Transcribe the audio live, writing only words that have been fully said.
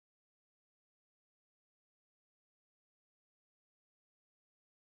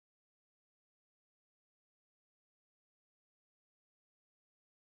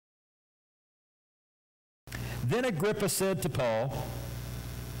Then Agrippa said to Paul,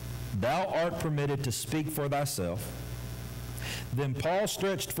 "Thou art permitted to speak for thyself." Then Paul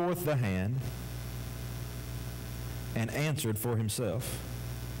stretched forth the hand and answered for himself.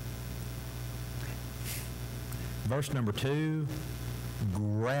 Verse number 2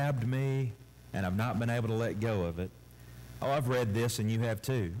 grabbed me, and I've not been able to let go of it. Oh, I've read this, and you have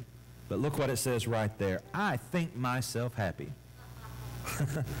too. But look what it says right there. I think myself happy.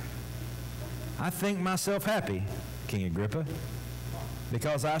 I think myself happy, King Agrippa,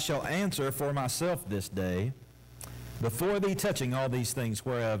 because I shall answer for myself this day before thee touching all these things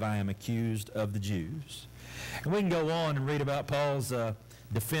whereof I am accused of the Jews. And we can go on and read about Paul's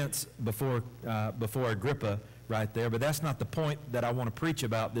defense before Agrippa right there, but that's not the point that I want to preach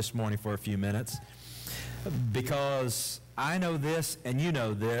about this morning for a few minutes, because I know this and you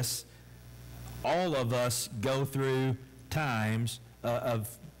know this. All of us go through times of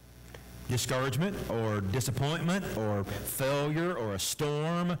discouragement or disappointment or failure or a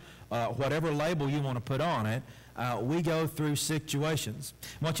storm, whatever label you want to put on it. We go through situations.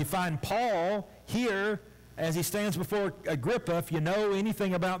 Once you find Paul here, as he stands before Agrippa, if you know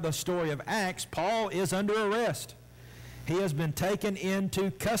anything about the story of Acts, Paul is under arrest. He has been taken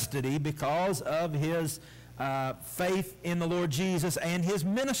into custody because of his faith in the Lord Jesus and his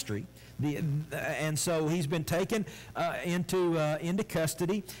ministry. And so he's been taken into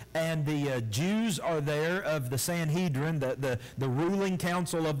custody, and the Jews are there of the Sanhedrin, the ruling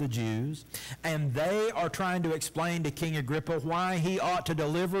council of the Jews, and they are trying to explain to King Agrippa why he ought to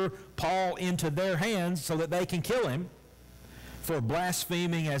deliver Paul into their hands so that they can kill him for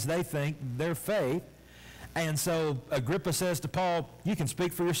blaspheming, as they think, their faith. And so Agrippa says to Paul, "You can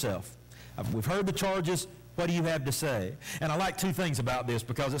speak for yourself. We've heard the charges. What do you have to say?" And I like two things about this,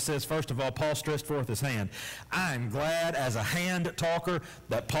 because it says, first of all, Paul stretched forth his hand. I'm glad as a hand talker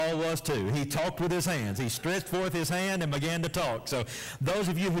that Paul was too. He talked with his hands. He stretched forth his hand and began to talk. So those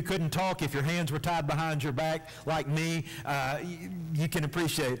of you who couldn't talk, if your hands were tied behind your back like me, you can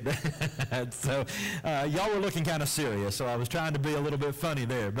appreciate that. So y'all were looking kind of serious, so I was trying to be a little bit funny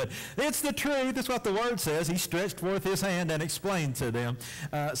there. But it's the truth. It's what the Word says. He stretched forth his hand and explained to them.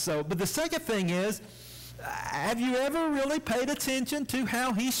 But the second thing is, have you ever really paid attention to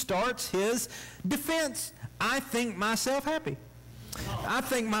how he starts his defense? I think myself happy. I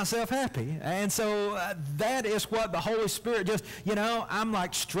think myself happy. And so that is what the Holy Spirit just, I'm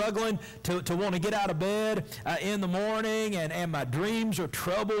like struggling to want to get out of bed in the morning, and my dreams are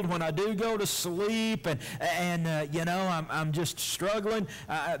troubled when I do go to sleep, and I'm just struggling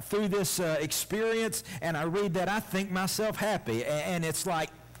through this experience, and I read that I think myself happy, and it's like,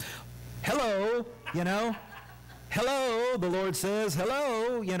 hello, hello, the Lord says,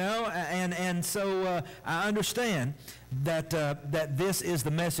 hello, and so I understand that this is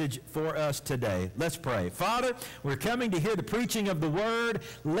the message for us today. Let's pray. Father, we're coming to hear the preaching of the Word.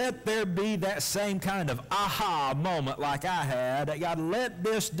 Let there be that same kind of aha moment like I had. God, let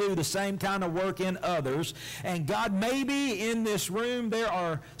this do the same kind of work in others. And God, maybe in this room there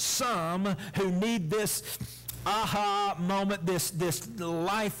are some who need this aha moment, this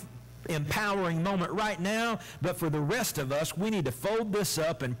life empowering moment right now, but for the rest of us, we need to fold this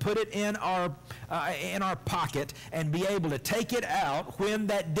up and put it in our pocket and be able to take it out when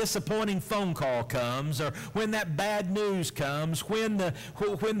that disappointing phone call comes, or when that bad news comes, when the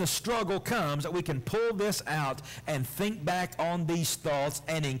struggle comes, that we can pull this out and think back on these thoughts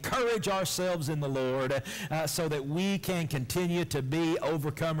and encourage ourselves in the Lord, so that we can continue to be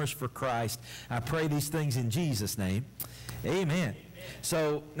overcomers for Christ. I pray these things in Jesus' name. Amen.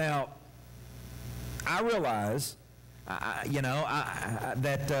 So now, I realize,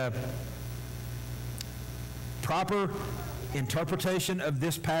 that proper interpretation of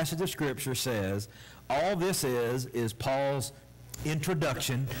this passage of Scripture says all this is Paul's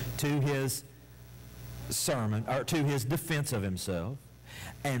introduction to his sermon, or to his defense of himself.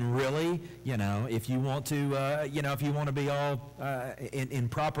 And really, if you want to be all in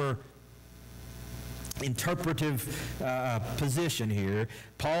proper interpretive position here,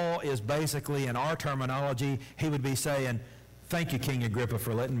 Paul is basically, in our terminology, he would be saying, thank you, King Agrippa,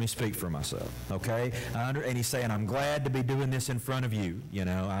 for letting me speak for myself, okay? And he's saying, I'm glad to be doing this in front of you.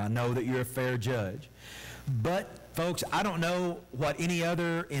 I know that you're a fair judge. But Folks, I don't know what any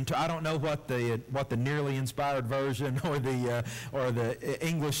other, I don't know what the nearly inspired version or the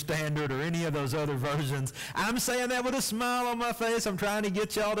English Standard or any of those other versions. I'm saying that with a smile on my face. I'm trying to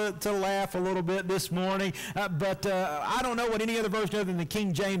get y'all to laugh a little bit this morning. But I don't know what any other version other than the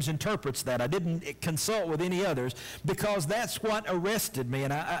King James interprets that. I didn't consult with any others because that's what arrested me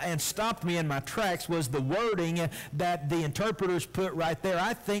and stopped me in my tracks was the wording that the interpreters put right there.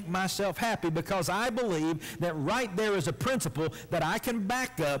 I think myself happy because I believe that right there is a principle that I can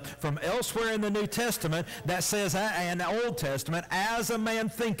back up from elsewhere in the New Testament that says, and the Old Testament, as a man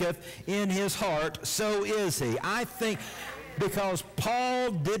thinketh in his heart, so is he. I think because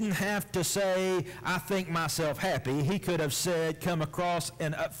Paul didn't have to say, I think myself happy. He could have said, come across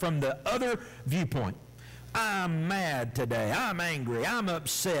and from the other viewpoint. I'm mad today. I'm angry. I'm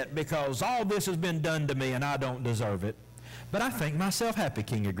upset because all this has been done to me and I don't deserve it. But I think myself happy,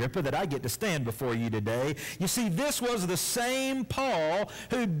 King Agrippa, that I get to stand before you today. You see, this was the same Paul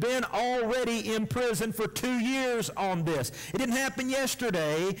who'd been already in prison for 2 years on this. It didn't happen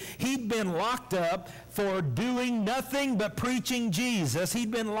yesterday. He'd been locked up for doing nothing but preaching Jesus.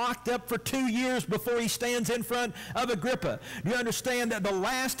 He'd been locked up for 2 years before he stands in front of Agrippa. Do you understand that the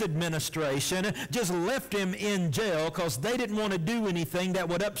last administration just left him in jail because they didn't want to do anything that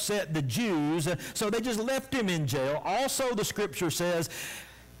would upset the Jews, so they just left him in jail. Also, the scripture says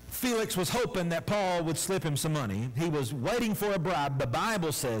Felix was hoping that Paul would slip him some money. He was waiting for a bribe. The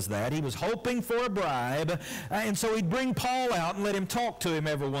Bible says that. He was hoping for a bribe. And so he'd bring Paul out and let him talk to him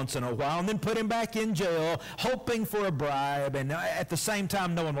every once in a while and then put him back in jail, hoping for a bribe. And at the same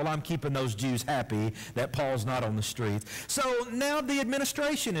time knowing, well, I'm keeping those Jews happy that Paul's not on the streets. So now the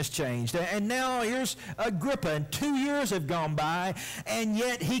administration has changed. And now here's Agrippa. And 2 years have gone by. And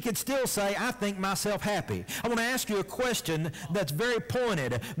yet he could still say, I think myself happy. I want to ask you a question that's very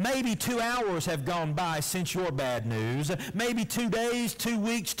pointed. Maybe 2 hours have gone by since your bad news. Maybe 2 days, 2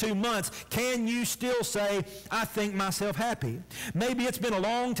 weeks, 2 months. Can you still say, I think myself happy? Maybe it's been a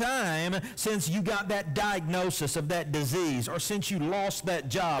long time since you got that diagnosis of that disease, or since you lost that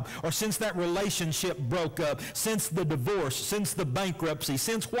job, or since that relationship broke up, since the divorce, since the bankruptcy,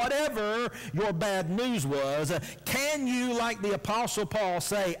 since whatever your bad news was. Can you, like the Apostle Paul,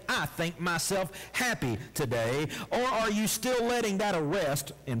 say, I think myself happy today? Or are you still letting that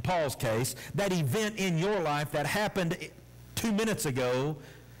arrest, in Paul's case, that event in your life that happened 2 minutes ago,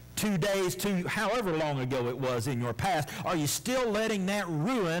 2 days, however long ago it was in your past, are you still letting that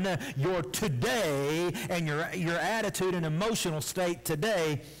ruin your today and your attitude and emotional state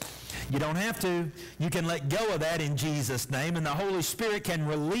today? You don't have to. You can let go of that in Jesus' name, and the Holy Spirit can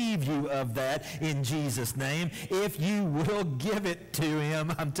relieve you of that in Jesus' name if you will give it to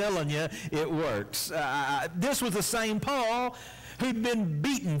him. I'm telling you, it works. This was the same Paul who'd been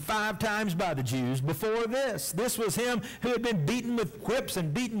beaten 5 times by the Jews before this. This was him who had been beaten with whips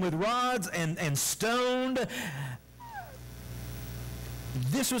and beaten with rods and stoned.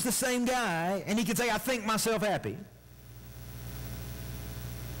 This was the same guy, and he could say, I think myself happy.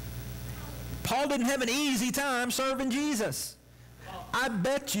 Paul didn't have an easy time serving Jesus. I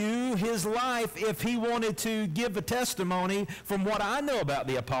bet you his life, if he wanted to give a testimony from what I know about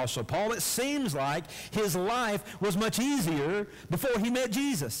the Apostle Paul, it seems like his life was much easier before he met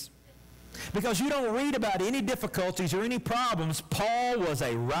Jesus. Because you don't read about any difficulties or any problems. Paul was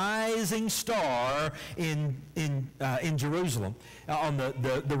a rising star in Jerusalem on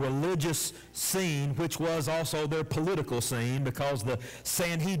the religious scene, which was also their political scene, because the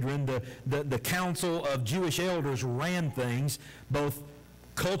Sanhedrin, the council of Jewish elders, ran things both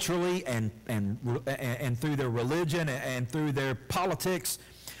culturally and through their religion and through their politics.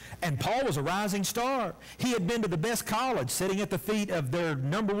 And Paul was a rising star. He had been to the best college, sitting at the feet of their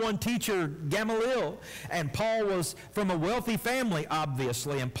 #1 teacher, Gamaliel. And Paul was from a wealthy family,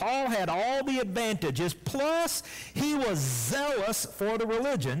 obviously. And Paul had all the advantages. Plus, he was zealous for the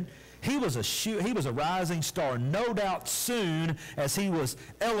religion. He was a rising star. No doubt soon, as he was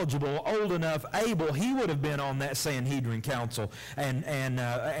eligible, old enough, able, he would have been on that Sanhedrin council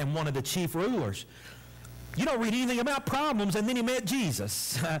and one of the chief rulers. You don't read anything about problems, and then he met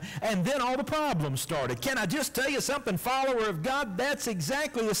Jesus. And then all the problems started. Can I just tell you something, follower of God? That's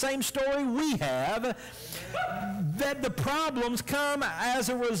exactly the same story we have. That the problems come as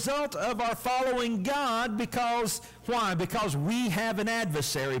a result of our following God because, why? Because we have an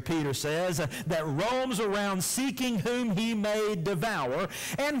adversary, Peter says, that roams around seeking whom he may devour.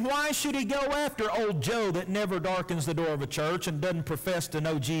 And why should he go after old Joe that never darkens the door of a church and doesn't profess to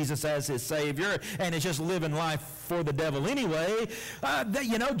know Jesus as his Savior and is just living life for the devil anyway?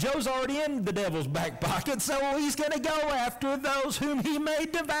 Joe's already in the devil's back pocket, so he's going to go after those whom he may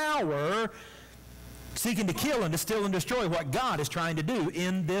devour. seeking to kill and to steal and destroy what God is trying to do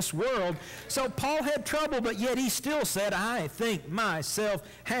in this world. So Paul had trouble, but yet he still said, I think myself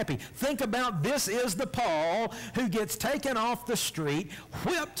happy. Think about, this is the Paul who gets taken off the street,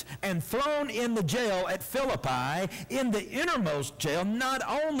 whipped, and thrown in the jail at Philippi, in the innermost jail. Not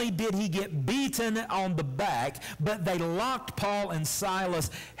only did he get beaten on the back, but they locked Paul and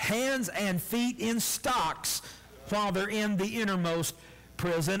Silas hands and feet in stocks while they're in the innermost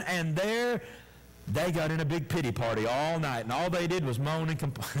prison, and there they got in a big pity party all night, and all they did was moan and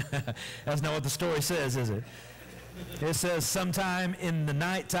complain. That's not what the story says, is it? It says, sometime in the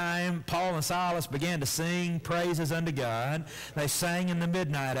nighttime, Paul and Silas began to sing praises unto God. They sang in the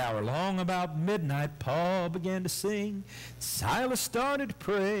midnight hour. Long about midnight, Paul began to sing. Silas started to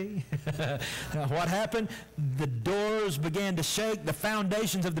pray. Now, what happened? The doors began to shake. The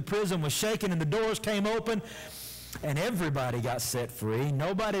foundations of the prison was shaking, and the doors came open. And everybody got set free.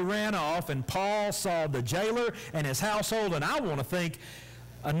 Nobody ran off, and Paul saw the jailer and his household, and I want to think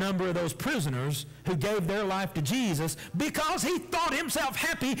a number of those prisoners who gave their life to Jesus because he thought himself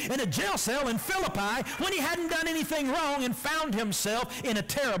happy in a jail cell in Philippi when he hadn't done anything wrong and found himself in a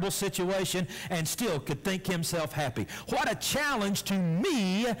terrible situation and still could think himself happy. What a challenge to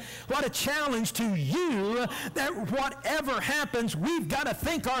me, what a challenge to you, that whatever happens, we've got to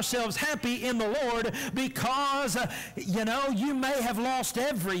think ourselves happy in the Lord because, you may have lost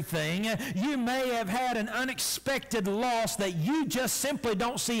everything. You may have had an unexpected loss that you just simply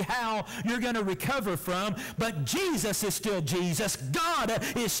don't see how you're going to recover from, but Jesus is still Jesus, God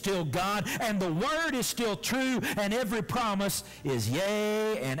is still God, and the Word is still true, and every promise is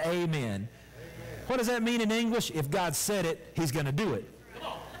yea and amen. Amen. What does that mean in English? If God said it, He's going to do it.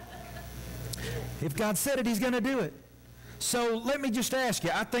 If God said it, He's going to do it. So let me just ask you,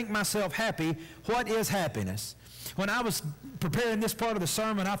 I think myself happy. What is happiness? When I was preparing this part of the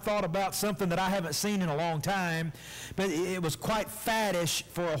sermon, I thought about something that I haven't seen in a long time, but it was quite faddish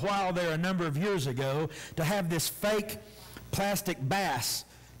for a while there a number of years ago to have this fake plastic bass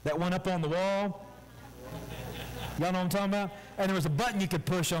that went up on the wall. Y'all know what I'm talking about? And there was a button you could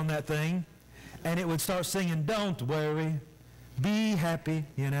push on that thing, and it would start singing, "Don't worry, be happy,"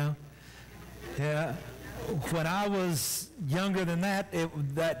 Yeah. When I was younger than that,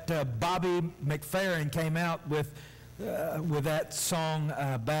 Bobby McFerrin came out with that song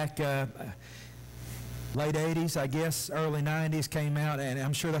back late 80s, I guess, early 90s came out, and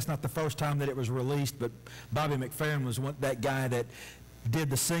I'm sure that's not the first time that it was released, but Bobby McFerrin was that guy that did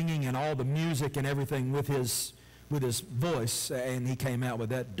the singing and all the music and everything with his voice, and he came out with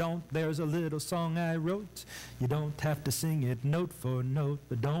that, there's a little song I wrote, you don't have to sing it note for note,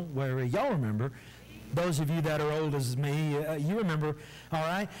 but don't worry. Y'all remember. Those of you that are old as me, you remember, all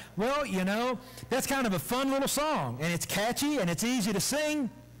right? Well, that's kind of a fun little song, and it's catchy, and it's easy to sing,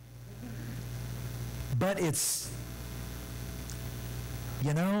 but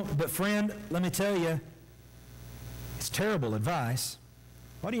but friend, let me tell you, it's terrible advice.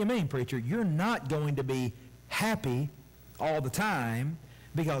 What do you mean, preacher? You're not going to be happy all the time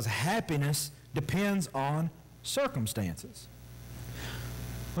because happiness depends on circumstances.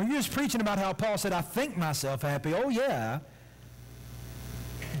 Well, you're just preaching about how Paul said, I think myself happy. Oh, yeah.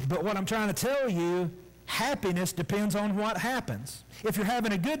 But what I'm trying to tell you, happiness depends on what happens. If you're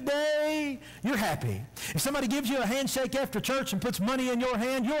having a good day, you're happy. If somebody gives you a handshake after church and puts money in your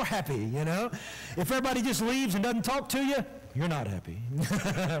hand, you're happy, If everybody just leaves and doesn't talk to you, you're not happy,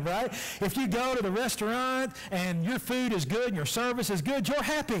 right? If you go to the restaurant and your food is good and your service is good, you're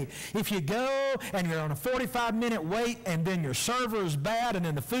happy. If you go and you're on a 45-minute wait and then your server is bad and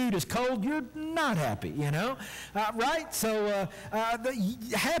then the food is cold, you're not happy, right? So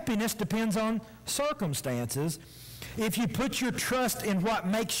happiness depends on circumstances. If you put your trust in what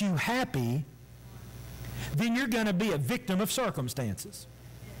makes you happy, then you're going to be a victim of circumstances.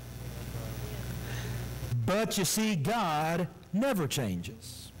 But you see, God never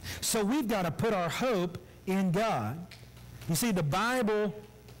changes. So we've got to put our hope in God. You see, the Bible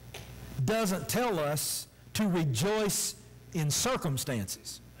doesn't tell us to rejoice in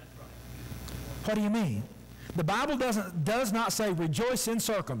circumstances. What do you mean? The Bible does not say rejoice in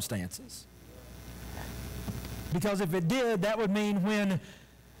circumstances. Because if it did, that would mean when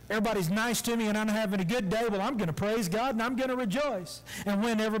everybody's nice to me and I'm having a good day, well, I'm going to praise God and I'm going to rejoice. And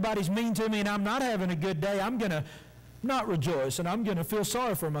when everybody's mean to me and I'm not having a good day, I'm going to not rejoice and I'm going to feel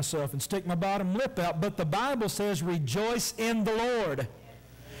sorry for myself and stick my bottom lip out. But the Bible says rejoice in the Lord.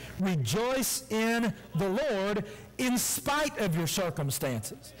 Rejoice in the Lord. in spite of your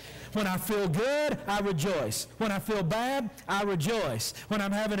circumstances. When I feel good, I rejoice. When I feel bad, I rejoice. When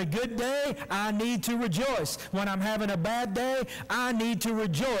I'm having a good day, I need to rejoice. When I'm having a bad day, I need to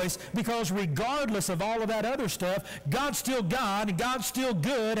rejoice, because regardless of all of that other stuff, God's still God, and God's still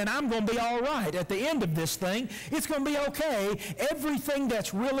good, and I'm going to be all right. At the end of this thing, it's going to be okay. Everything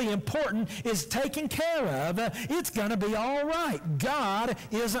that's really important is taken care of. It's going to be all right. God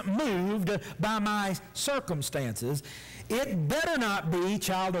isn't moved by my circumstances. It better not be,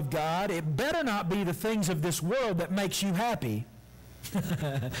 child of God, it better not be the things of this world that makes you happy.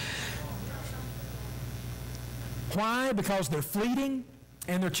 Why? Because they're fleeting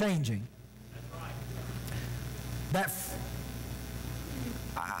and they're changing.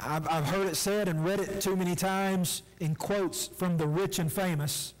 I've heard it said and read it too many times in quotes from the rich and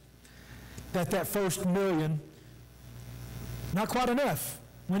famous, that first million, not quite enough.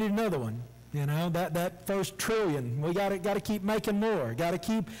 We need another one. You know, that first trillion, we got to keep making more. Got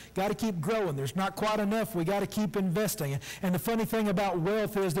to keep growing. There's not quite enough. We got to keep investing. And the funny thing about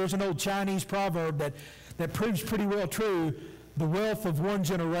wealth is, there's an old Chinese proverb that proves pretty well true. The wealth of one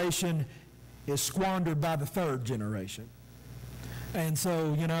generation is squandered by the third generation. And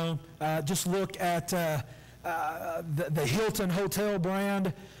so, you know, just look at the Hilton Hotel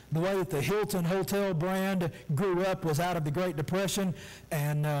brand. The way that the Hilton Hotel brand grew up was out of the Great Depression,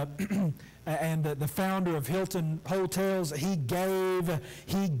 and the founder of Hilton Hotels, he gave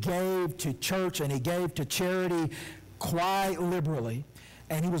to church and he gave to charity quite liberally,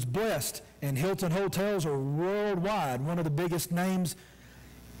 and he was blessed. And Hilton Hotels are worldwide, one of the biggest names.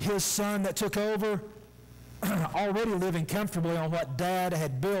 His son that took over, already living comfortably on what Dad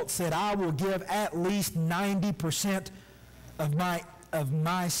had built, said, I will give at least 90% of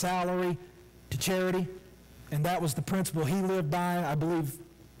my salary to charity. And that was the principle he lived by. I believe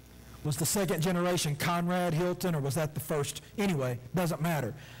was the second generation Conrad Hilton, or was that the first? Anyway, doesn't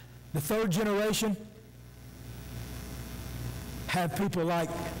matter. The third generation had people like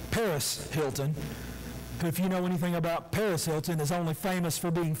Paris Hilton, who, if you know anything about Paris Hilton, is only famous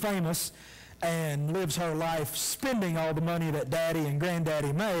for being famous, and lives her life spending all the money that Daddy and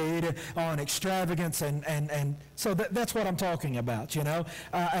Granddaddy made on extravagance, and so that's what I'm talking about, you know.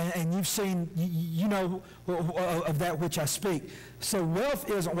 And you've seen, you know of that which I speak. So wealth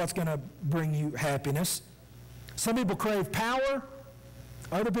isn't what's going to bring you happiness. Some people crave power.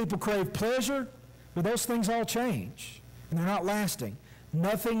 Other people crave pleasure. But those things all change, and they're not lasting.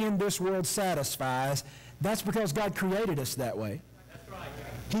 Nothing in this world satisfies. That's because God created us that way.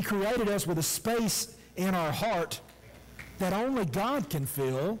 He created us with a space in our heart that only God can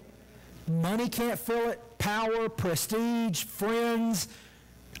fill. Money can't fill it. Power, prestige, friends,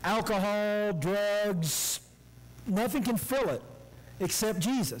 alcohol, drugs, nothing can fill it except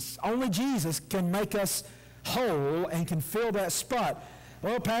Jesus. Only Jesus can make us whole and can fill that spot.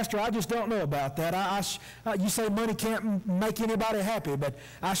 Well, Pastor, I just don't know about that. You say money can't make anybody happy, but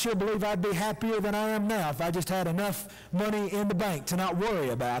I sure believe I'd be happier than I am now if I just had enough money in the bank to not worry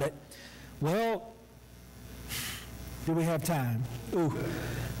about it. Well, do we have time? Ooh.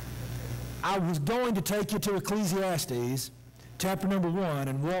 I was going to take you to Ecclesiastes, chapter number 1,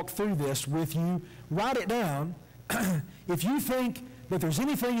 and walk through this with you. Write it down. If you think that there's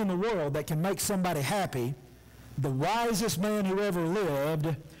anything in the world that can make somebody happy, the wisest man who ever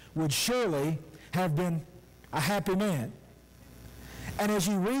lived would surely have been a happy man. And as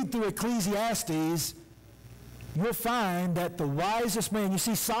you read through Ecclesiastes, you'll find that the wisest man, you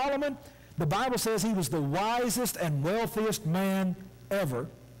see Solomon, the Bible says he was the wisest and wealthiest man ever.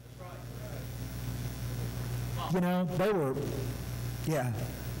 You know, they were, yeah.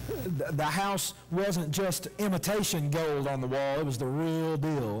 The house wasn't just imitation gold on the wall, it was the real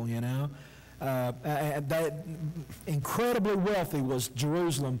deal, you know. That incredibly wealthy was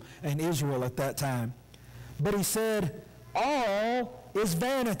Jerusalem and Israel at that time. But he said, all is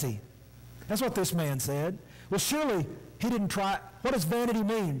vanity. That's what this man said. Well, surely he didn't try. What does vanity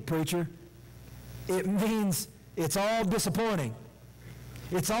mean, preacher? It means it's all disappointing.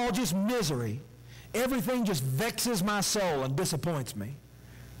 It's all just misery. Everything just vexes my soul and disappoints me.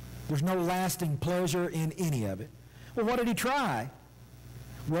 There's no lasting pleasure in any of it. Well, what did he try?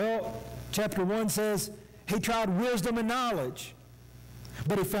 Well, chapter 1 says he tried wisdom and knowledge,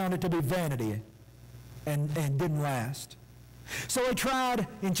 but he found it to be vanity and didn't last. So he tried,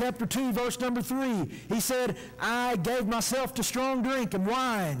 in chapter 2, verse number 3, he said, I gave myself to strong drink and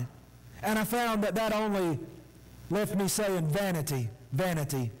wine, and I found that only left me saying vanity,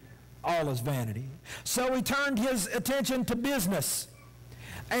 vanity, all is vanity. So he turned his attention to business,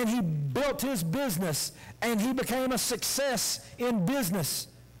 and he built his business, and he became a success in business.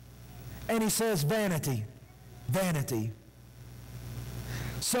 And he says vanity, vanity.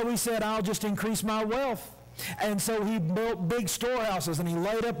 So he said, I'll just increase my wealth. And so he built big storehouses, and he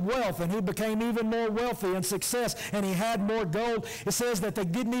laid up wealth, and he became even more wealthy and success, and he had more gold. It says that they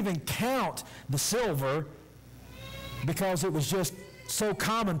didn't even count the silver because it was just so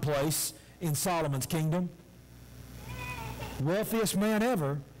commonplace in Solomon's kingdom. Wealthiest man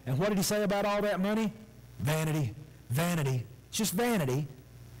ever. And what did he say about all that money? Vanity, vanity. It's just vanity.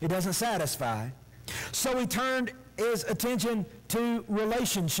 It doesn't satisfy. So he turned his attention to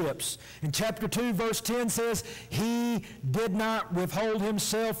relationships. In chapter 2, verse 10 says, he did not withhold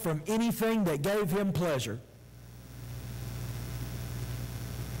himself from anything that gave him pleasure.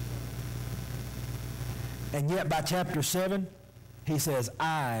 And yet by chapter 7, he says,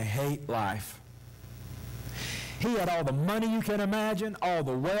 I hate life. He had all the money you can imagine, all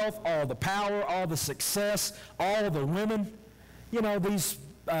the wealth, all the power, all the success, all the women. You know, these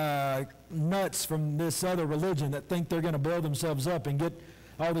nuts from this other religion that think they're going to build themselves up and get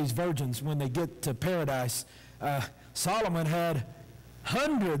all these virgins when they get to paradise. Solomon had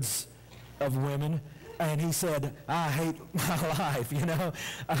hundreds of women, and he said, I hate my life, you know.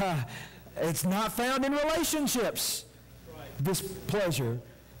 It's not found in relationships, this pleasure.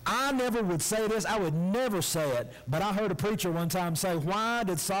 I never would say this. I would never say it. But I heard a preacher one time say, why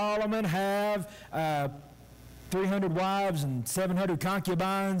did Solomon have 300 wives and 700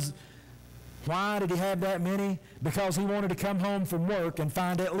 concubines? Why did he have that many? Because he wanted to come home from work and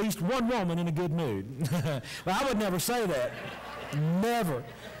find at least one woman in a good mood. Well, I would never say that. Never.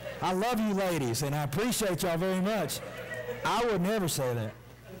 I love you ladies, and I appreciate y'all very much. I would never say that.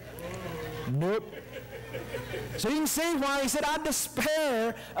 Nope. So you can see why he said, I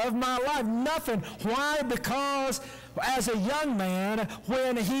despair of my life. Nothing. Why? Because as a young man,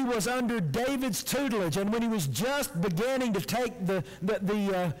 when he was under David's tutelage and when he was just beginning to take the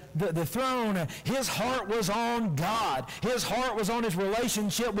throne, his heart was on God. His heart was on his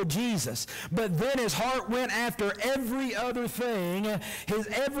relationship with Jesus. But then his heart went after every other thing.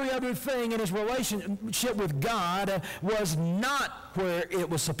 Every other thing in his relationship with God was not where it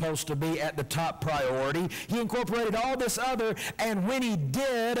was supposed to be at the top priority. He incorporated all this other, and when he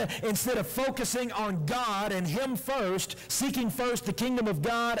did, instead of focusing on God and him first, seeking first the kingdom of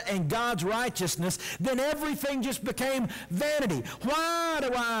God and God's righteousness, then everything just became vanity. Why do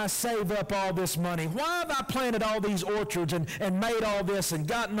I save up all this money? Why have I planted all these orchards and made all this and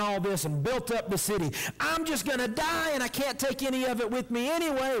gotten all this and built up the city? I'm just going to die, and I can't take any of it with me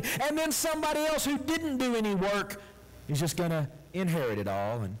anyway. And then somebody else who didn't do any work is just going to inherit it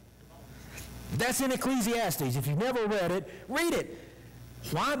all. And that's in Ecclesiastes. If you've never read it, read it.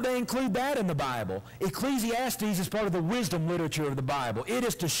 Why did they include that in the Bible? Ecclesiastes is part of the wisdom literature of the Bible. It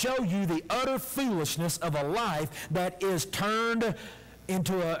is to show you the utter foolishness of a life that is turned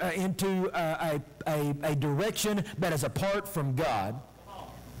into a direction that is apart from God.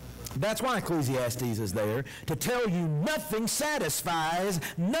 That's why Ecclesiastes is there, to tell you nothing satisfies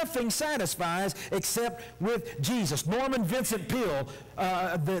except with Jesus. Norman Vincent Peale,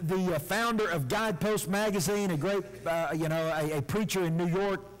 the founder of Guidepost magazine, a great, a preacher in New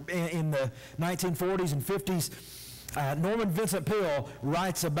York in the 1940s and 50s, Norman Vincent Peale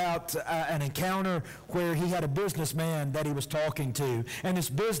writes about an encounter where he had a businessman that he was talking to, and this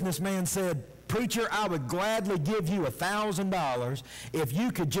businessman said, "Preacher, I would gladly give you $1,000 if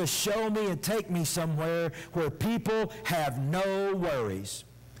you could just show me and take me somewhere where people have no worries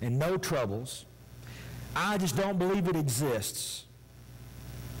and no troubles. I just don't believe it exists."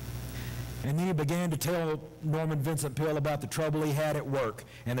 And then he began to tell Norman Vincent Peale about the trouble he had at work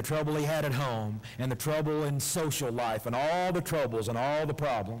and the trouble he had at home and the trouble in social life and all the troubles and all the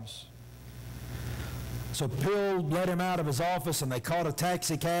problems. So Peale let him out of his office, and they called a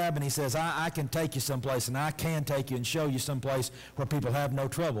taxi cab, and he says, I can take you someplace, and I can take you and show you someplace where people have no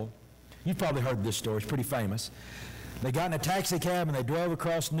trouble. You've probably heard this story. It's pretty famous. They got in a taxi cab, and they drove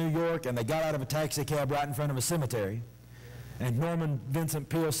across New York, and they got out of a taxi cab right in front of a cemetery. And Norman Vincent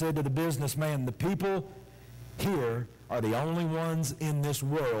Peale said to the businessman, "The people here are the only ones in this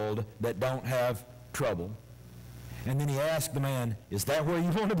world that don't have trouble." And then he asked the man, "Is that where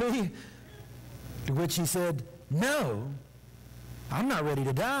you want to be?" To which he said, "No, I'm not ready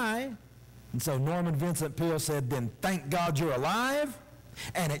to die." And so Norman Vincent Peale said, "Then thank God you're alive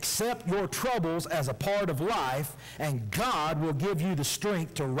and accept your troubles as a part of life, and God will give you the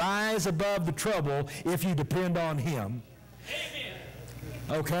strength to rise above the trouble if you depend on Him."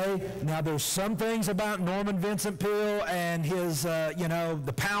 Amen. Okay, now there's some things about Norman Vincent Peale and his,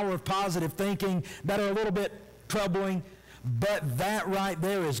 the power of positive thinking that are a little bit troubling. But that right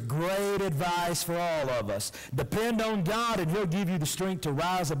there is great advice for all of us. Depend on God, and He'll give you the strength to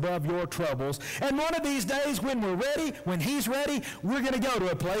rise above your troubles. And one of these days, when we're ready, when He's ready, we're going to go to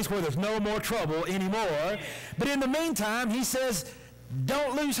a place where there's no more trouble anymore. But in the meantime, He says,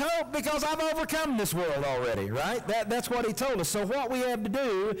 don't lose hope because I've overcome this world already, right? That's what He told us. So what we have to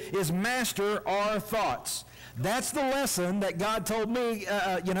do is master our thoughts. That's the lesson that God told me,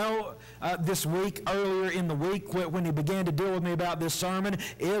 this week, earlier in the week, when He began to deal with me about this sermon,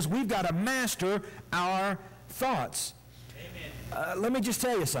 is we've got to master our thoughts. Amen. Let me just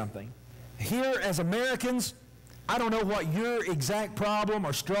tell you something. Here, as Americans, I don't know what your exact problem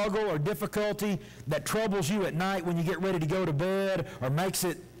or struggle or difficulty that troubles you at night when you get ready to go to bed, or makes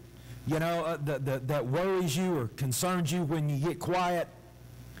it, that worries you or concerns you when you get quiet.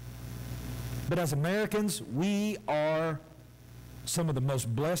 But as Americans, we are some of the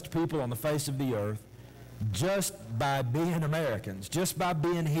most blessed people on the face of the earth just by being Americans, just by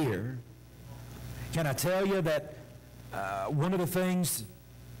being here. Can I tell you that one of the things,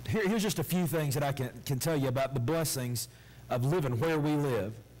 here's just a few things that I can tell you about the blessings of living where we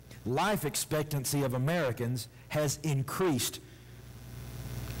live. Life expectancy of Americans has increased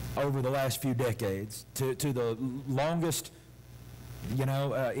over the last few decades to the longest,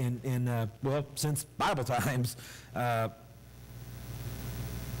 since Bible times. The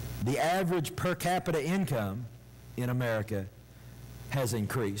average per capita income in America has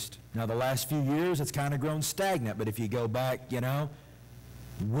increased. Now, the last few years, it's kind of grown stagnant, but if you go back,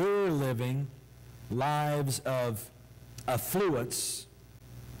 we're living lives of affluence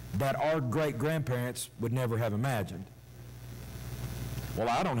that our great-grandparents would never have imagined. Well,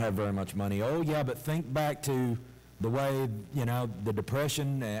 I don't have very much money. Oh, yeah, but think back to the way, the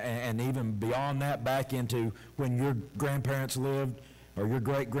Depression and even beyond that, back into when your grandparents lived or your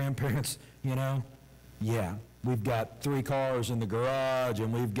great-grandparents, yeah, we've got 3 cars in the garage,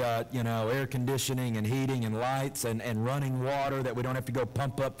 and we've got, air conditioning and heating and lights and running water that we don't have to go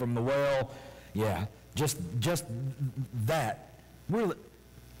pump up from the well. Yeah, just that.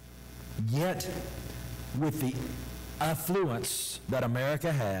 Yet, with the affluence that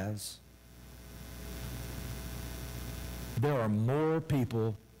America has, there are more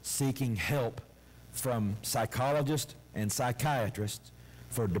people seeking help from psychologists and psychiatrists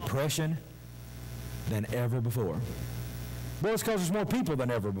for depression than ever before. Well, it's because there's more people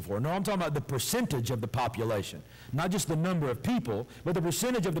than ever before. No, I'm talking about the percentage of the population. Not just the number of people, but the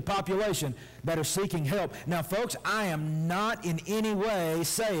percentage of the population that are seeking help. Now, folks, I am not in any way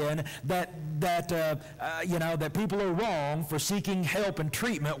saying that people are wrong for seeking help and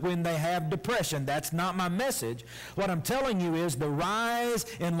treatment when they have depression. That's not my message. What I'm telling you is the rise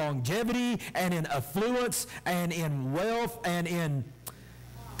in longevity and in affluence and in wealth and in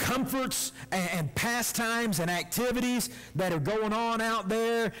comforts and pastimes and activities that are going on out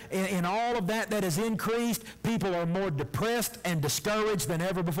there, in all of that has increased. People are more depressed and discouraged than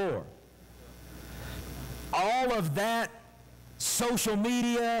ever before. All of that, social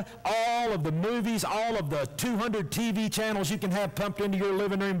media, all of the movies, all of the 200 TV channels you can have pumped into your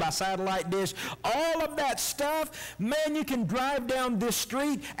living room by satellite dish, all of that stuff, man, you can drive down this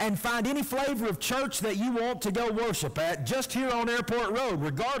street and find any flavor of church that you want to go worship at just here on Airport Road,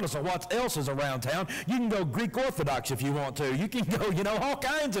 regardless of what else is around town. You can go Greek Orthodox if you want to. You can go, all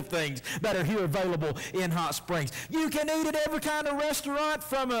kinds of things that are here available in Hot Springs. You can eat at every kind of restaurant,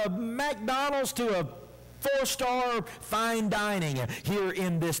 from a McDonald's to a 4-star fine dining here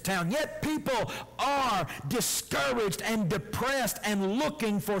in this town. Yet people are discouraged and depressed and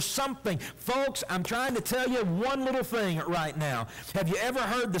looking for something. Folks, I'm trying to tell you one little thing right now. Have you ever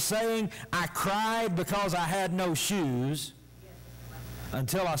heard the saying, I cried because I had no shoes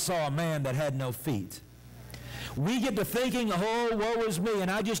until I saw a man that had no feet? We get to thinking, oh, woe is me,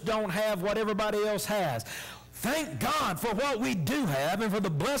 and I just don't have what everybody else has. Thank God for what we do have and for the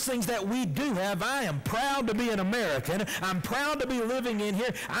blessings that we do have. I am proud to be an American. I'm proud to be living in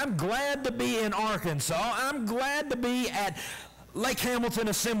here. I'm glad to be in Arkansas. I'm glad to be at Lake Hamilton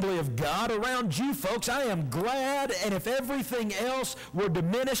Assembly of God around you folks. I am glad, and if everything else were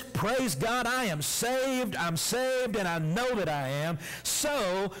diminished, praise God, I am saved, and I know that I am.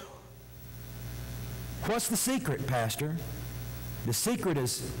 So, what's the secret, Pastor? The secret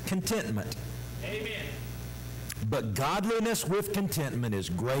is contentment. Amen. But godliness with contentment is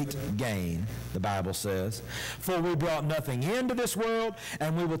great gain, the Bible says. For we brought nothing into this world,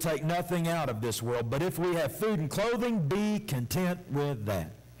 and we will take nothing out of this world. But if we have food and clothing, be content with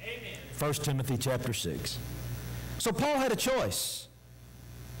that. Amen. 1 Timothy chapter 6. So Paul had a choice.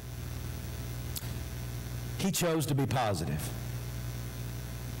 He chose to be positive.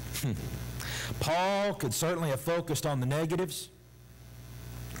 Paul could certainly have focused on the negatives.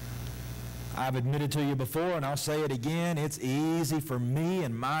 I've admitted to you before, and I'll say it again, it's easy for me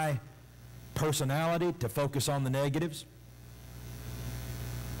and my personality to focus on the negatives.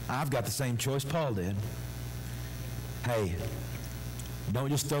 I've got the same choice Paul did. Hey, don't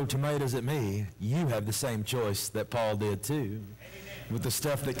just throw tomatoes at me. You have the same choice that Paul did too. With the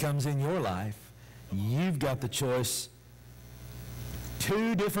stuff that comes in your life, you've got the choice.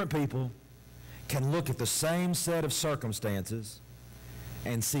 Two different people can look at the same set of circumstances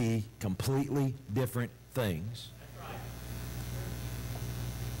and see completely different things.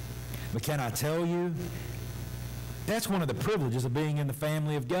 But can I tell you, that's one of the privileges of being in the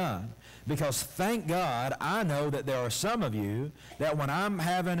family of God. Because thank God, I know that there are some of you that when I'm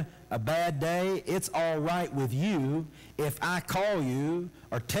having a bad day, it's all right with you if I call you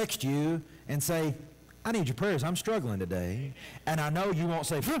or text you and say, I need your prayers, I'm struggling today. And I know you won't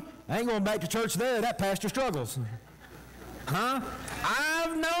say, I ain't going back to church there, that pastor struggles. Huh?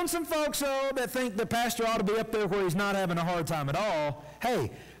 I've known some folks, though, that think the pastor ought to be up there where he's not having a hard time at all.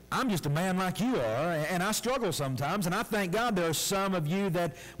 Hey, I'm just a man like you are, and I struggle sometimes, and I thank God there are some of you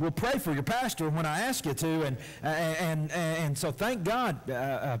that will pray for your pastor when I ask you to, and so thank God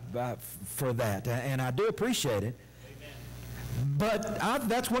for that, and I do appreciate it. Amen. But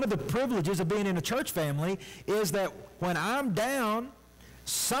that's one of the privileges of being in a church family, is that when I'm down,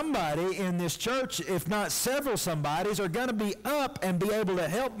 somebody in this church, if not several somebodies, are going to be up and be able to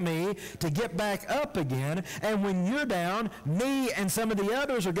help me to get back up again. And when you're down, me and some of the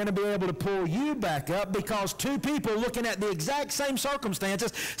others are going to be able to pull you back up, because two people looking at the exact same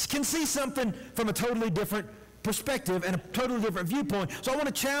circumstances can see something from a totally different perspective and a totally different viewpoint. So I want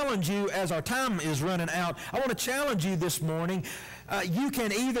to challenge you, as our time is running out, I want to challenge you this morning. You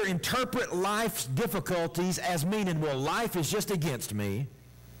can either interpret life's difficulties as meaning, well, life is just against me.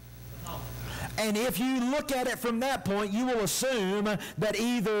 And if you look at it from that point, you will assume that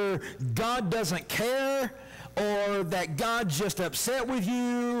either God doesn't care, or that God's just upset with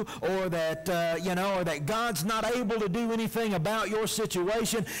you, or that, or that God's not able to do anything about your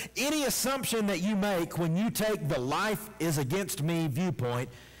situation. Any assumption that you make when you take the life is against me viewpoint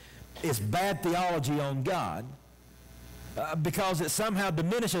is bad theology on God. Because it somehow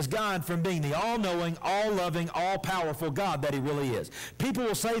diminishes God from being the all-knowing, all-loving, all-powerful God that he really is. People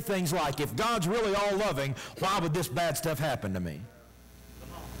will say things like, if God's really all-loving, why would this bad stuff happen to me?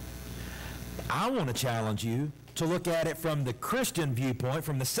 I want to challenge you to look at it from the Christian viewpoint,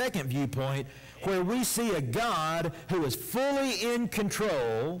 from the second viewpoint, where we see a God who is fully in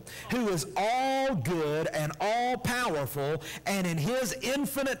control, who is all good and all-powerful, and in his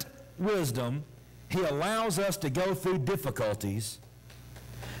infinite wisdom, he allows us to go through difficulties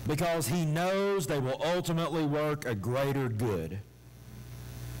because he knows they will ultimately work a greater good.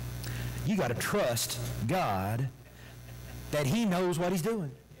 You got to trust God that he knows what he's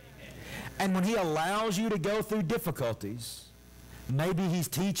doing. And when he allows you to go through difficulties, maybe he's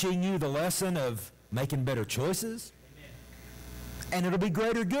teaching you the lesson of making better choices. And it'll be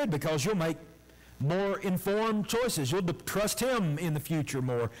greater good because you'll make more informed choices. You'll trust him in the future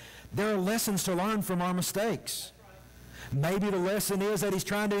more. There are lessons to learn from our mistakes. Maybe the lesson is that he's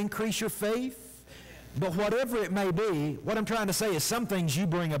trying to increase your faith. But whatever it may be, what I'm trying to say is some things you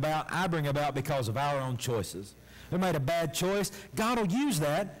bring about, I bring about because of our own choices. We made a bad choice. God will use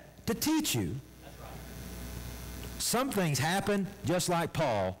that to teach you. Some things happen just like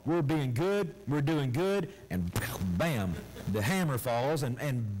Paul. We're being good, we're doing good, and bam, the hammer falls,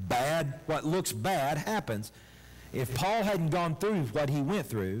 and bad, what looks bad happens. If Paul hadn't gone through what he went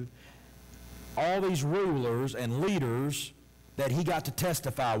through, all these rulers and leaders that he got to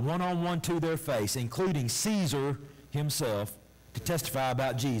testify one-on-one to their face, including Caesar himself, to testify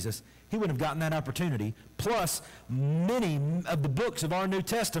about Jesus, he wouldn't have gotten that opportunity. Plus, many of the books of our New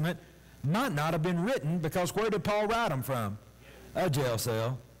Testament might not have been written, because where did Paul write them from? A jail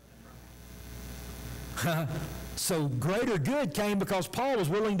cell. So greater good came because Paul was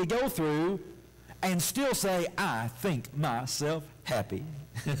willing to go through and still say, I think myself happy.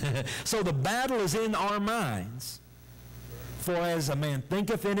 So the battle is in our minds. For as a man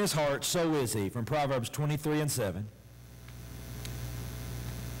thinketh in his heart, so is he, from Proverbs 23:7.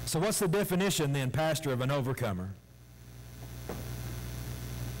 So what's the definition then, Pastor, of an overcomer?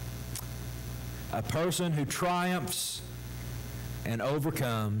 A person who triumphs and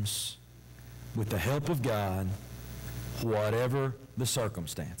overcomes with the help of God, whatever the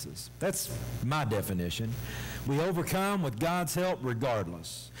circumstances. That's my definition. We overcome with God's help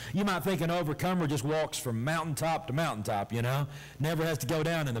regardless. You might think an overcomer just walks from mountaintop to mountaintop, you know. Never has to go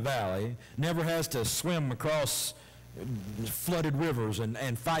down in the valley. Never has to swim across flooded rivers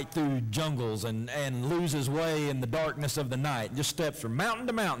and fight through jungles and lose his way in the darkness of the night. Just steps from mountain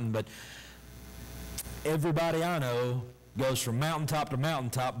to mountain. But everybody I know goes from mountaintop to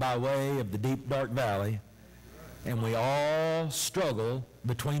mountaintop by way of the deep, dark valley. And we all struggle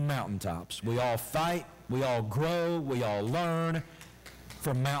between mountaintops. We all fight, we all grow, we all learn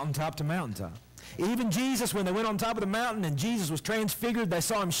from mountaintop to mountaintop. Even Jesus, when they went on top of the mountain and Jesus was transfigured, they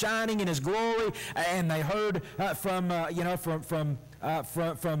saw him shining in his glory, and they heard from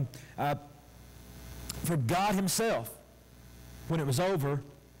God himself. When it was over,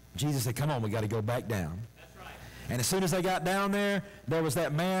 Jesus said, "Come on, we got to go back down." And as soon as they got down there, there was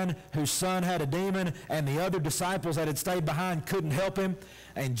that man whose son had a demon, and the other disciples that had stayed behind couldn't help him.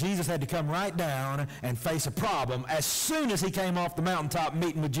 And Jesus had to come right down and face a problem as soon as he came off the mountaintop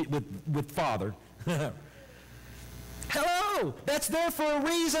meeting with Father. Hello! That's there for a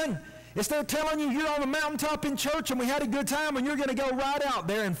reason. It's there telling you you're on the mountaintop in church and we had a good time, and you're going to go right out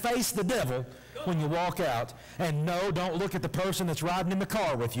there and face the devil when you walk out. And no, don't look at the person that's riding in the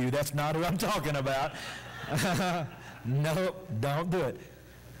car with you. That's not what I'm talking about. No, don't do it.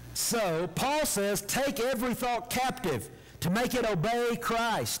 So, Paul says, take every thought captive to make it obey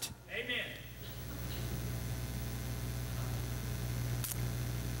Christ. Amen.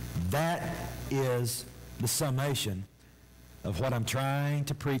 That is the summation of what I'm trying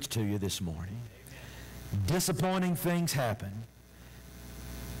to preach to you this morning. Amen. Disappointing things happen.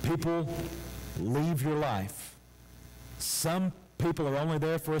 People leave your life. Some people are only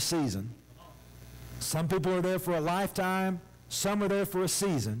there for a season. Some people are there for a lifetime. Some are there for a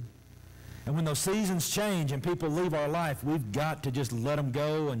season. And when those seasons change and people leave our life, we've got to just let them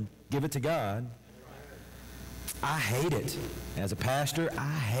go and give it to God. I hate it. As a pastor,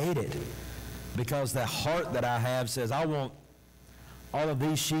 I hate it. Because the heart that I have says, I want all of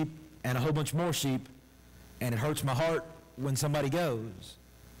these sheep and a whole bunch more sheep, and it hurts my heart when somebody goes.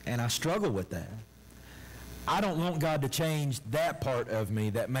 And I struggle with that. I don't want God to change that part of me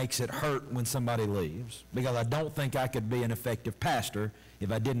that makes it hurt when somebody leaves, because I don't think I could be an effective pastor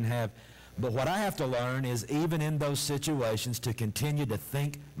if I didn't have. But what I have to learn is, even in those situations, to continue to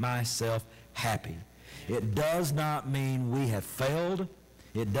think myself happy. It does not mean we have failed.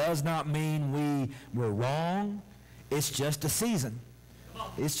 It does not mean we were wrong. It's just a season.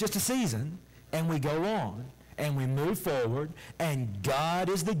 It's just a season, and we go on, and we move forward, and God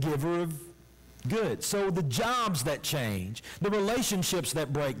is the giver of good. So the jobs that change, the relationships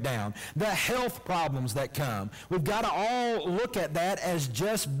that break down, the health problems that come, we've got to all look at that as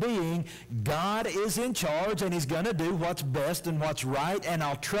just being God is in charge, and he's going to do what's best and what's right, and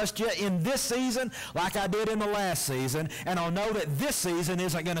I'll trust you in this season like I did in the last season, and I'll know that this season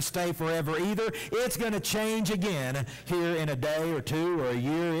isn't going to stay forever either. It's going to change again here in a day or two or a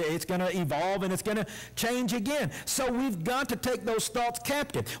year. It's going to evolve, and it's going to change again. So we've got to take those thoughts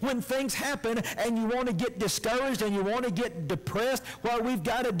captive. When things happen and you want to get discouraged and you want to get depressed, what we've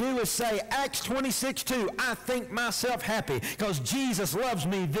got to do is say, Acts 26:2, I think myself happy because Jesus loves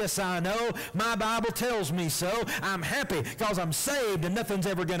me, this I know. My Bible tells me so. I'm happy because I'm saved and nothing's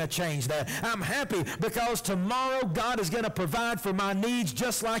ever going to change that. I'm happy because tomorrow God is going to provide for my needs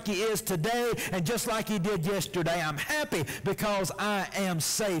just like he is today and just like he did yesterday. I'm happy because I am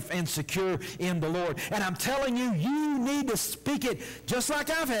safe and secure in the Lord. And I'm telling you, you need to speak it just like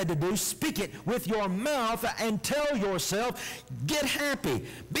I've had to do. Speak it with your mouth and tell yourself, get happy.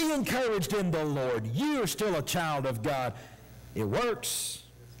 Be encouraged in the Lord. You are still a child of God. It works.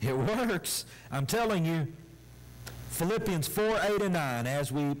 It works. I'm telling you. Philippians 4:8-9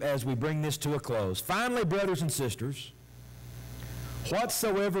 as we bring this to a close. Finally, brothers and sisters,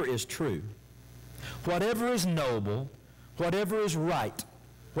 whatsoever is true, whatever is noble, whatever is right,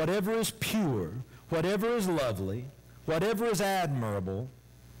 whatever is pure, whatever is lovely, whatever is admirable,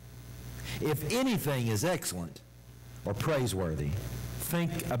 if anything is excellent or praiseworthy,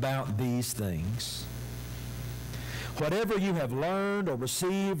 think about these things. Whatever you have learned or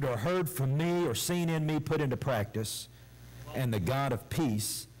received or heard from me or seen in me, put into practice, and the God of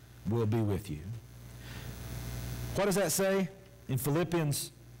peace will be with you. What does that say in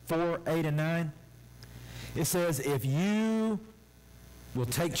Philippians 4:8-9? It says, if you will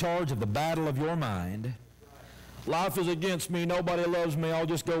take charge of the battle of your mind, life is against me, nobody loves me, I'll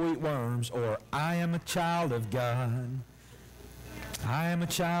just go eat worms, or I am a child of God. I am a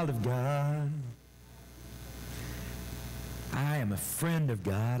child of God. I am a friend of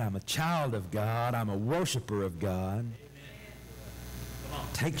God. I'm a child of God. I'm a worshiper of God.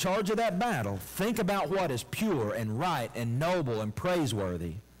 Take charge of that battle. Think about what is pure and right and noble and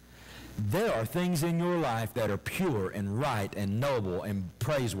praiseworthy. There are things in your life that are pure and right and noble and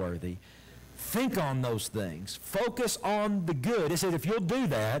praiseworthy. Think on those things. Focus on the good. It says if you'll do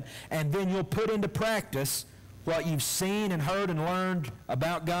that, and then you'll put into practice what you've seen and heard and learned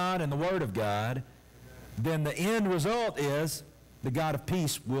about God and the Word of God, then the end result is the God of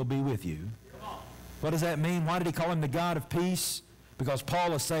peace will be with you. What does that mean? Why did he call him the God of peace? Because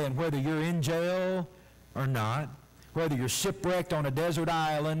Paul is saying whether you're in jail or not, whether you're shipwrecked on a desert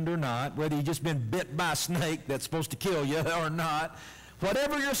island or not, whether you've just been bit by a snake that's supposed to kill you or not,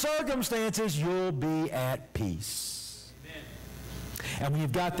 whatever your circumstances, you'll be at peace. Amen. And when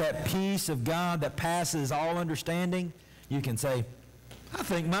you've got that peace of God that passes all understanding, you can say, I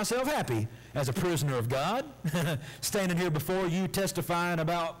think myself happy as a prisoner of God, standing here before you testifying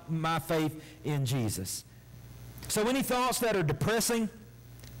about my faith in Jesus. So any thoughts that are depressing,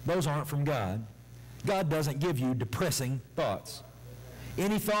 those aren't from God. God doesn't give you depressing thoughts.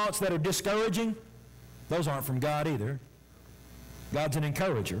 Any thoughts that are discouraging, those aren't from God either. God's an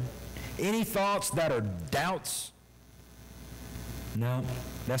encourager. Any thoughts that are doubts, no,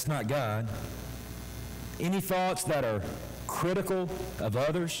 that's not God. Any thoughts that are critical of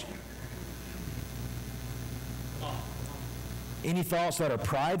others, any thoughts that are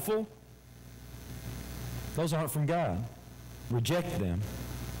prideful, those aren't from God. Reject them.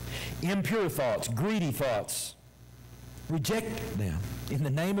 Impure thoughts, greedy thoughts, reject them in the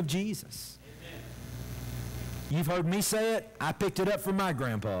name of Jesus. Amen. You've heard me say it. I picked it up from my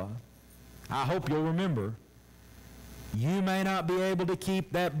grandpa. I hope you'll remember. You may not be able to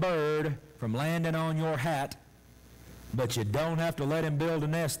keep that bird from landing on your hat, but you don't have to let him build a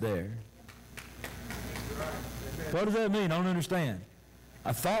nest there. What does that mean? I don't understand.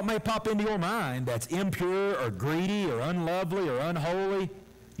 A thought may pop into your mind that's impure or greedy or unlovely or unholy.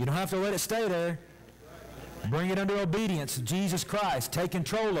 You don't have to let it stay there. Bring it under obedience to Jesus Christ. Take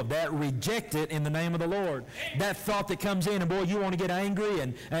control of that. Reject it in the name of the Lord. That thought that comes in and, boy, you want to get angry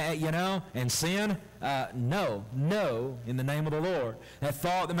and, and sin? No, in the name of the Lord. That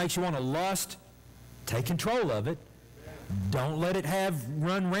thought that makes you want to lust, take control of it. Don't let it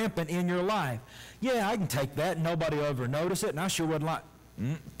run rampant in your life. Yeah, I can take that and nobody will ever notice it, and I sure would like.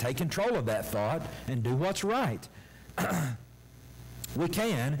 Take control of that thought and do what's right. We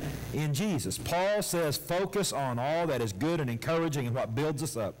can in Jesus. Paul says focus on all that is good and encouraging and what builds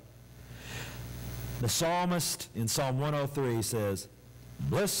us up. The psalmist in Psalm 103 says,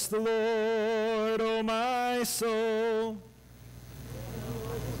 bless the Lord, O my soul,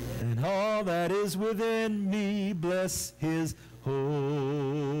 and all that is within me, bless his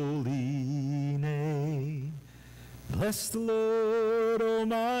holy name. Bless the Lord, O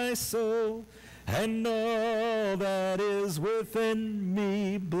my soul, and all that is within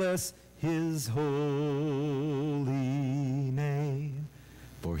me, bless his holy name.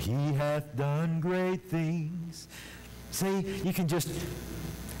 For he hath done great things. See, you can just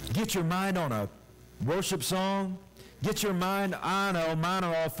get your mind on a worship song. Get your mind, I know, mine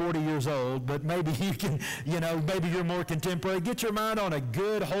are all 40 years old, but maybe you can, maybe you're more contemporary. Get your mind on a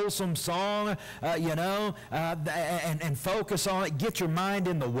good, wholesome song, and focus on it. Get your mind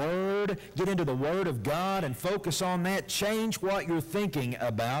in the Word. Get into the Word of God and focus on that. Change what you're thinking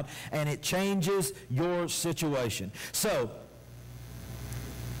about, and it changes your situation. So,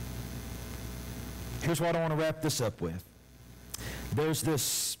 here's what I want to wrap this up with. There's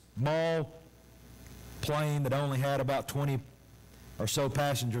this small plane that only had about 20 or so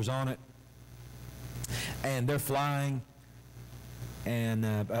passengers on it, and they're flying and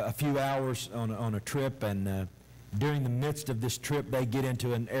a few hours on a trip, and during the midst of this trip they get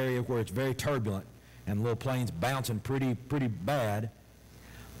into an area where it's very turbulent and the little plane's bouncing pretty bad.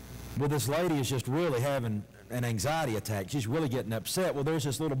 Well, this lady is just really having an anxiety attack. She's really getting upset. Well, there's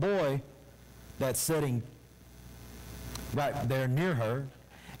this little boy that's sitting right there near her,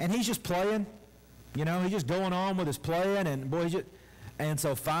 and he's just playing. He's just going on with his playing, and boy, and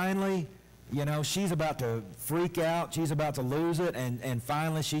so finally, she's about to freak out. She's about to lose it, and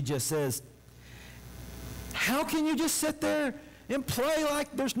finally she just says, how can you just sit there and play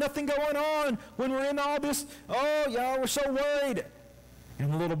like there's nothing going on when we're in all this? Oh, y'all, we're so worried.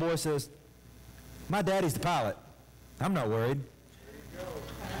 And the little boy says, my daddy's the pilot. I'm not worried.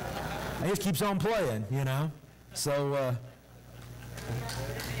 He just keeps on playing, So,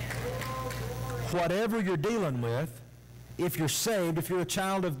 whatever you're dealing with, if you're saved, if you're a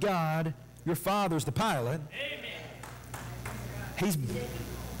child of God, your Father's the pilot. Amen.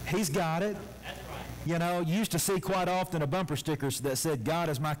 He's got it. That's right. You used to see quite often a bumper sticker that said, God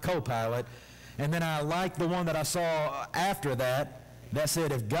is my co-pilot. And then I liked the one that I saw after that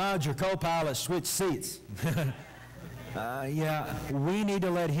said, if God's your co-pilot, switch seats. We need to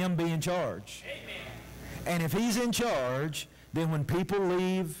let him be in charge. Amen. And if he's in charge, then when people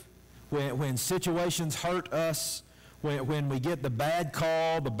leave, when situations hurt us, when we get the bad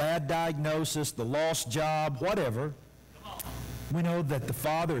call, the bad diagnosis, the lost job, whatever, we know that the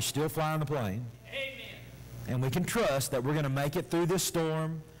Father is still flying the plane. Amen. And we can trust that we're going to make it through this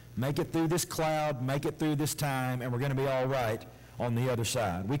storm, make it through this cloud, make it through this time, and we're going to be all right on the other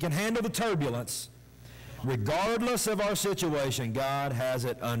side. We can handle the turbulence. Regardless of our situation, God has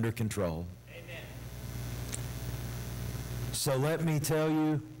it under control. Amen. So let me tell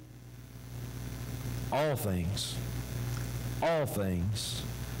you, all things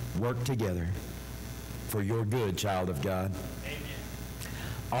work together for your good, child of God. Amen.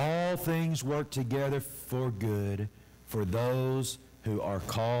 All things work together for good for those who are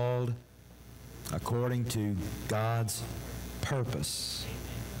called according to God's purpose.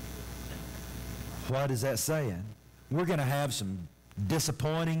 What is that saying? We're going to have some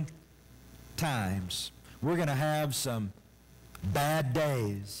disappointing times. We're going to have some bad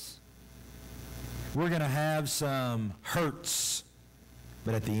days. We're going to have some hurts.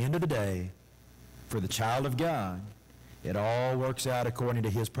 But at the end of the day, for the child of God, it all works out according to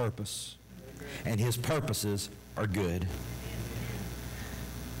His purpose. And His purposes are good.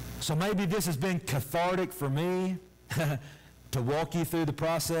 So maybe this has been cathartic for me to walk you through the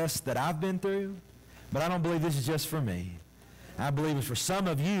process that I've been through, but I don't believe this is just for me. I believe it's for some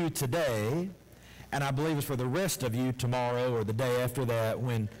of you today, and I believe it's for the rest of you tomorrow or the day after that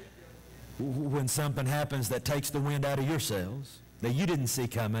when something happens that takes the wind out of your sails that you didn't see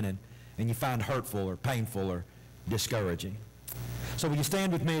coming and you find hurtful or painful or discouraging. So will you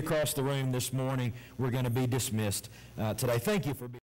stand with me across the room this morning? We're going to be dismissed today. Thank you for being